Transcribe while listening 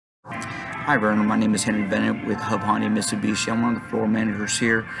Hi Vernon, my name is Henry Bennett with Hyundai Mitsubishi. I'm one of the floor managers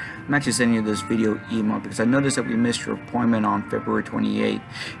here. I'm actually sending you this video email because I noticed that we missed your appointment on February 28th.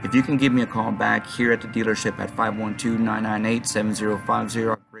 If you can give me a call back here at the dealership at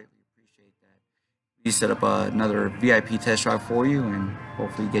 512-998-7050, I'd greatly appreciate that. We set up another VIP test drive for you and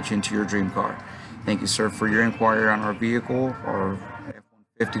hopefully get you into your dream car. Thank you, sir, for your inquiry on our vehicle or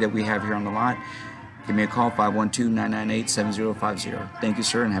F-150 that we have here on the lot. Give me a call, 512-998-7050. Thank you,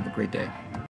 sir, and have a great day.